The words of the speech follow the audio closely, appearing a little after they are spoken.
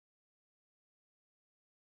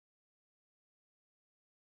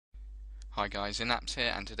Hi guys, Inaps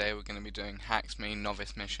here, and today we're going to be doing Haxme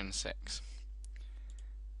Novice Mission 6.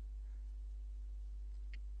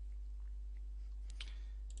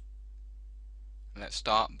 Let's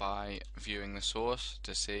start by viewing the source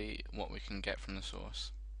to see what we can get from the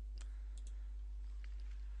source.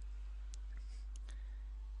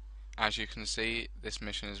 As you can see, this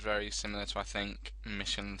mission is very similar to, I think,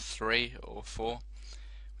 Mission 3 or 4,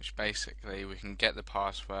 which basically we can get the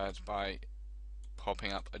password by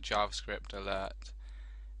popping up a JavaScript alert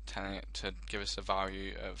telling it to give us a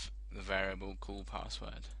value of the variable call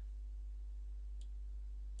password.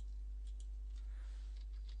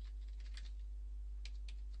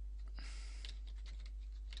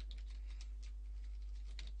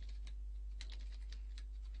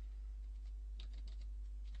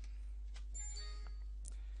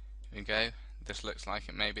 Here we go. This looks like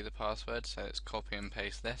it may be the password, so let's copy and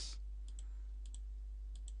paste this.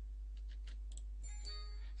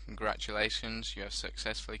 Congratulations, you have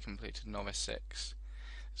successfully completed Novice 6.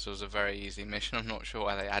 This was a very easy mission. I'm not sure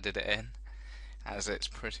why they added it in, as it's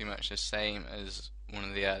pretty much the same as one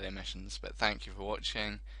of the earlier missions. But thank you for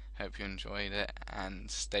watching, hope you enjoyed it,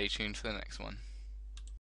 and stay tuned for the next one.